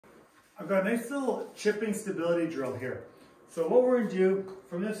I've got a nice little chipping stability drill here. So what we're going to do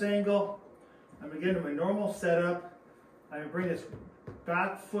from this angle, I'm going to get into my normal setup. I'm going to bring this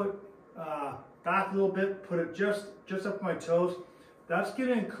back foot back a little bit, put it just up my toes. That's going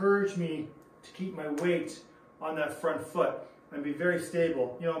to encourage me to keep my weight on that front foot and be very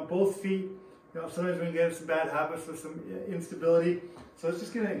stable. You know, on both feet, you know, sometimes we can get into some bad habits with some instability. So it's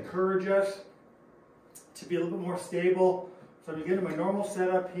just going to encourage us to be a little bit more stable. So I'm going to get into my normal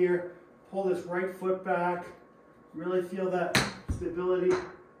setup here, pull this right foot back, really feel that stability,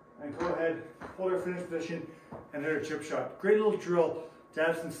 and go ahead, hold our finish position, and hit our chip shot. Great little drill to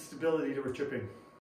add some stability to our chipping.